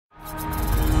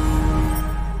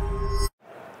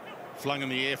Flung in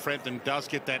the air, Frampton does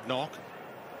get that knock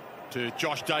to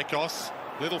Josh Dacos.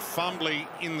 Little fumbly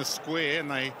in the square,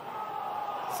 and they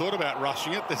thought about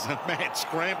rushing it. There's a mad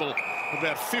scramble,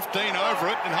 about 15 over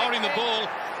it, and holding the ball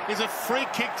is a free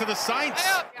kick to the Saints.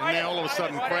 And now all of a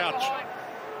sudden Crouch,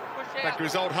 back to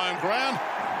his old home ground,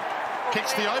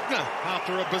 kicks the opener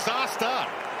after a bizarre start.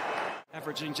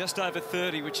 Averaging just over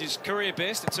 30, which is career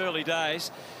best. It's early days.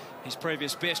 His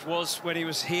previous best was when he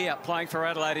was here playing for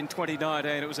Adelaide in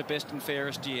 2019. It was a best and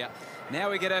fairest year.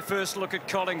 Now we get our first look at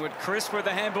Collingwood. Chris with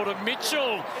the handball to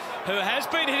Mitchell, who has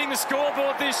been hitting the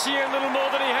scoreboard this year a little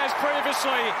more than he has previously.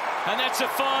 And that's a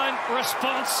fine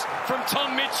response from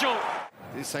Tom Mitchell.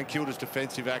 This St Kilda's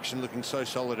defensive action looking so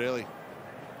solid early.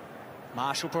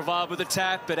 Marshall provided with the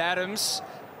tap, but Adams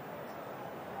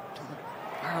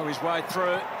burrow his way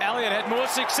through. Elliott had more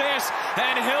success,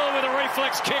 and Hill with a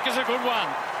reflex kick is a good one.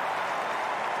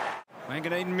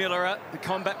 Wanganeen Miller, the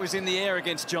combat was in the air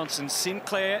against Johnson.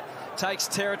 Sinclair takes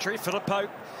territory. Philippo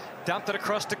dumped it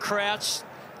across to Crouch.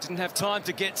 Didn't have time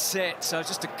to get set, so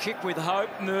just a kick with hope.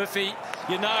 Murphy,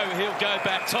 you know he'll go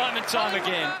back time and time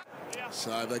again.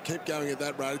 So if they keep going at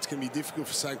that rate, it's going to be difficult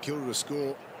for St Kilda to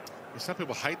score. Some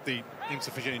people hate the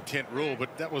insufficient intent rule,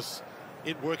 but that was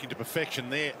it working to perfection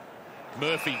there.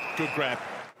 Murphy, good grab.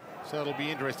 So it'll be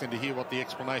interesting to hear what the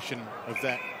explanation of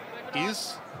that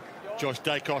is. Josh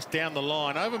Dacos down the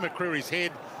line over McCreary's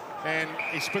head, and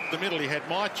he split the middle. He had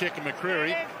Mycheck and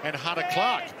McCreary, and Hunter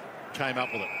Clark came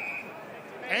up with it.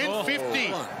 And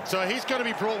 50. So he's going to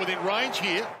be brought within range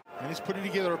here, and he's putting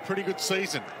together a pretty good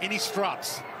season in his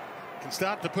struts. Can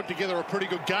start to put together a pretty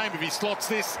good game if he slots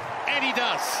this, and he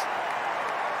does.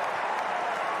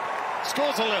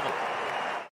 Scores a level.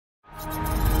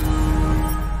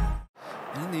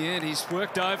 In the end, he's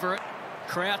worked over it.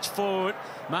 Crouch forward.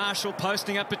 Marshall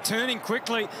posting up, but turning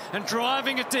quickly and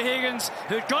driving it to Higgins,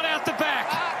 who got out the back.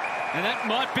 And that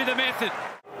might be the method.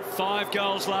 5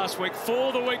 goals last week,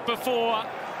 4 the week before.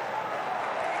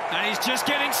 And he's just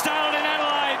getting started in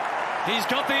Adelaide. He's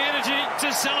got the energy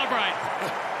to celebrate.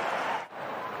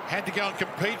 Had to go and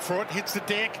compete for it. Hits the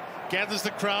deck, gathers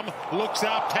the crumb, looks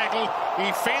up, tackled. He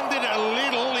fended a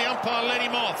little. The umpire let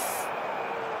him off.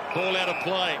 Ball out of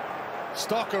play.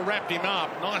 Stocker wrapped him up.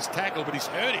 Nice tackle, but he's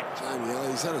hurt him.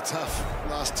 Jamie, he's had a tough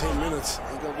last 10 minutes.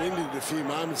 He got winded a few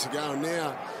moments ago, and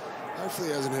now hopefully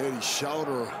he hasn't hurt his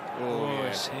shoulder.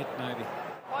 His head maybe.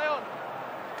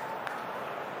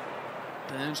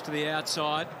 Byrnes to the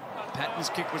outside. Patton's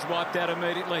kick was wiped out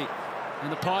immediately.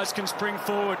 And the Pies can spring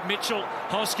forward. Mitchell,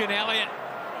 Hoskin, Elliott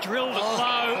drilled it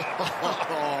low.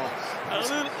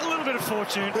 a little bit of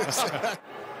fortune.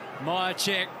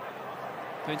 Mycheck,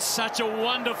 been such a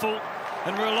wonderful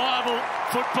and reliable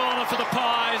footballer for the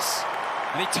Pies.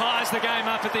 And he ties the game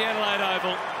up at the Adelaide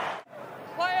Oval.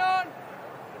 Play on!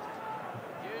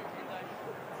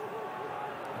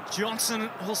 Johnson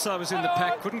also was in the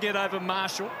pack, couldn't get over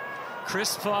Marshall.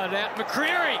 Chris fired out.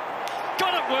 McCreary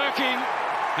got it working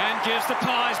and gives the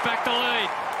Pies back the lead.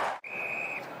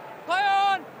 Play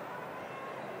on!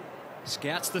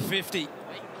 Scouts the 50.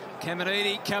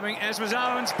 Caminiti coming, as was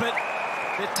Owens, but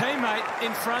their teammate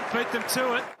in front beat them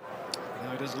to it.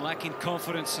 No, it is lacking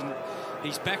confidence, and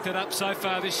he's backed it up so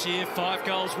far this year. 5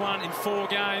 goals won in 4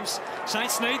 games.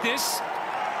 Saints need this,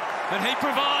 and he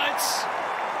provides.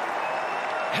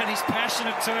 And he's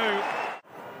passionate too.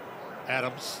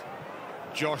 Adams,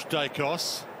 Josh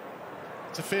Dacos.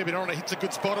 It's a fair bit on it. Hits a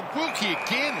good spot. And Wilkie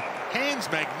again. Hands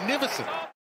magnificent.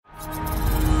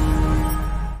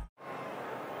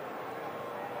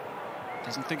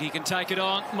 Doesn't think he can take it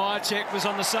on. Mycheck was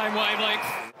on the same wavelength.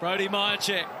 Brody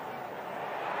Mycheck.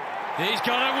 He's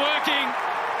got it working.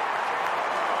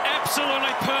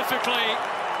 Absolutely perfectly.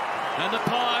 And the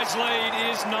Pies' lead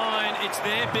is 9. It's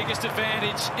their biggest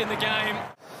advantage in the game.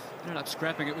 Ended up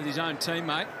scrapping it with his own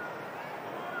teammate.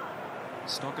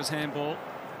 Stocker's handball.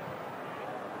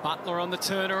 Butler on the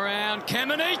turnaround.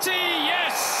 Caminiti,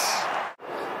 yes!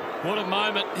 What a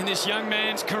moment in this young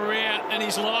man's career and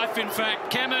his life, in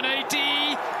fact.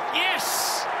 Caminiti,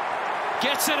 yes!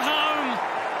 Gets it home.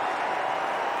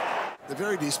 They're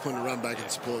very disciplined to run back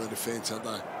and support the defence, aren't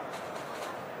they?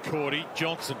 Cordy,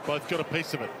 Johnson, both got a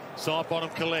piece of it. Side bottom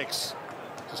collects.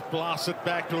 Just blasts it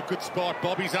back to a good spot.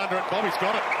 Bobby's under it. Bobby's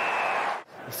got it.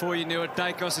 Before you knew it,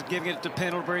 Dacos had given it to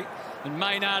Pendlebury, and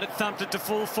Maynard had thumped it to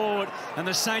full forward, and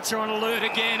the Saints are on alert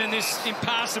again in this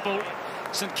impassable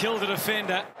St Kilda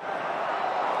defender.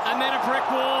 And then a brick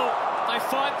wall. They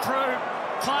fight through.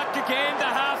 Clark again to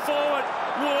half forward.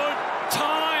 Wood,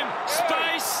 time,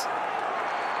 space,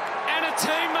 and a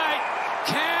teammate.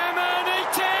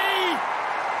 Caminiti!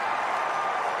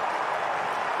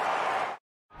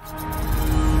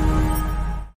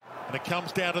 And it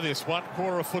comes down to this, 1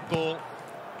 quarter of football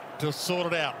to sort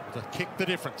it out, to kick the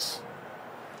difference.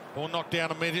 Ball knocked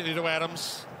down immediately to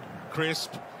Adams.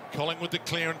 Crisp, Collingwood the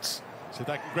clearance, so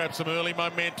they can grab some early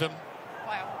momentum.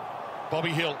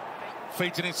 Bobby Hill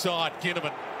feeds it inside,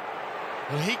 Ginnivan.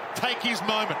 Will he take his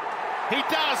moment? He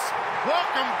does!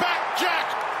 Welcome back,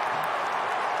 Jack!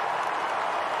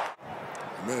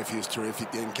 Murphy is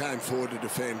terrific then, came forward to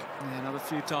defend. Yeah, another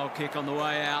futile kick on the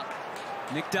way out.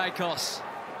 Nick Dacos.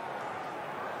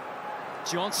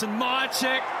 Johnson,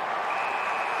 Myercheck.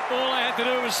 All they had to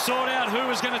do was sort out who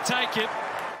was going to take it.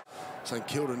 St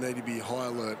Kilda need to be high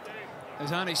alert.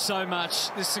 There's only so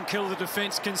much this St Kilda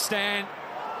defence can stand.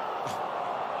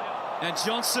 And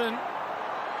Johnson,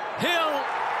 Hill,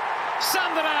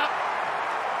 summed it up.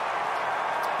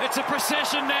 It's a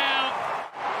procession now.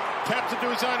 Taps it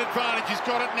to his own advantage. He's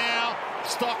got it now.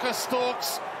 Stocker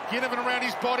stalks. Ginnivan around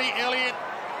his body. Elliott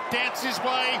dances his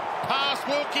way past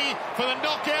Wilkie for the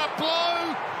knockout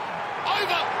blow.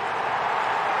 Over.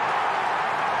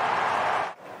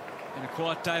 And a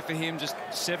quiet day for him. Just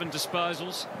 7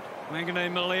 disposals.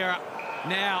 Wanganeen Malera.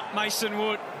 Now Mason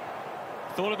Wood.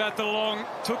 Thought about the long.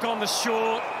 Took on the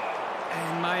short.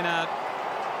 And Maynard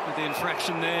with the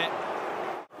infraction there.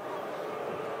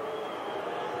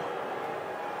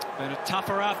 Been a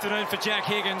tougher afternoon for Jack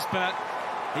Higgins, but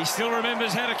he still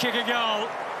remembers how to kick a goal.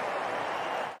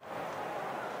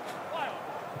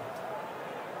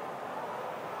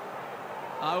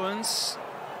 Owens,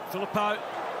 Filippo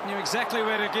knew exactly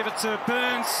where to give it to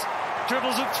Byrnes,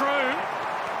 dribbles it through,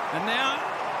 and now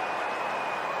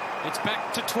it's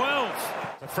back to 12.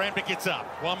 So Frambic gets up,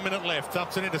 1 minute left,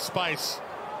 dumps it into space.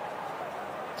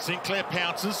 Sinclair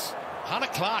pounces. Hunter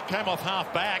Clark came off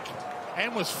half back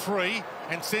and was free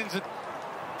and sends it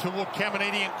toward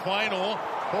Caminiti and Quaynor.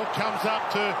 Ball comes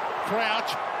up to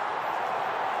Crouch.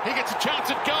 He gets a chance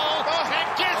at goal,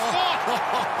 and guess what?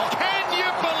 Can you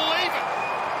believe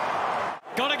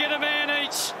it? Got to get a man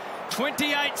each.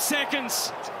 28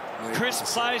 seconds. Chris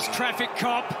plays traffic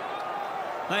cop.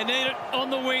 They need it on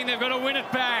the wing. They've got to win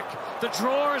it back. The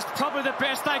draw is probably the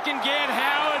best they can get.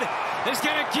 Howard is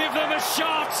going to give them a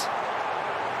shot.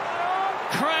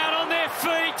 Crowd on their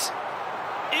feet.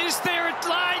 Is there a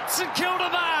late St Kilda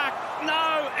mark?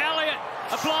 No. Elliott,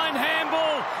 a blind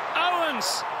handball.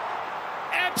 Owens,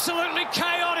 absolutely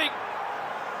chaotic.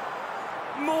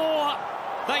 Moore,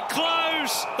 they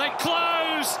close,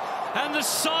 and the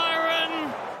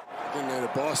siren. Going to need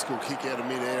a bicycle kick out of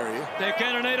mid-area. They're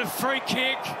going to need a free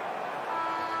kick.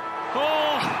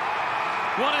 Oh,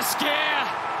 what a scare.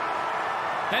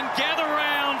 And gather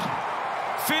round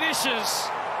finishes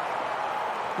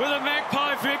with a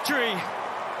Magpie victory.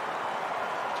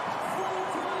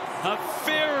 A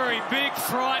very big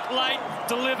fright late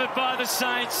delivered by the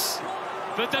Saints,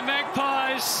 but the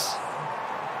Magpies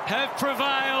have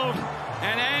prevailed,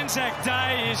 and Anzac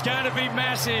Day is going to be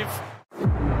massive.